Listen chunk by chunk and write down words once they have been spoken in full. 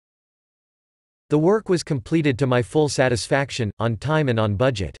The work was completed to my full satisfaction, on time and on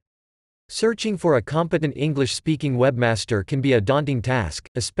budget. Searching for a competent English-speaking webmaster can be a daunting task,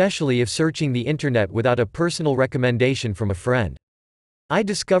 especially if searching the internet without a personal recommendation from a friend. I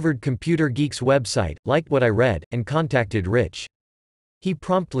discovered Computer Geek's website, liked what I read, and contacted Rich. He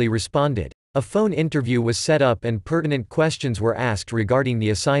promptly responded. A phone interview was set up and pertinent questions were asked regarding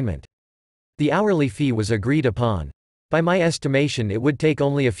the assignment. The hourly fee was agreed upon. By my estimation, it would take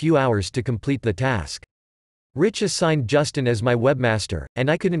only a few hours to complete the task. Rich assigned Justin as my webmaster, and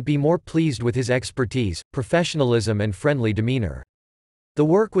I couldn't be more pleased with his expertise, professionalism and friendly demeanor. The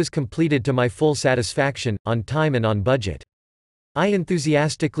work was completed to my full satisfaction, on time and on budget. I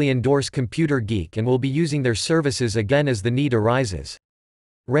enthusiastically endorse Computer Geek and will be using their services again as the need arises.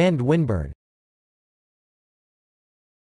 Rand Winburn.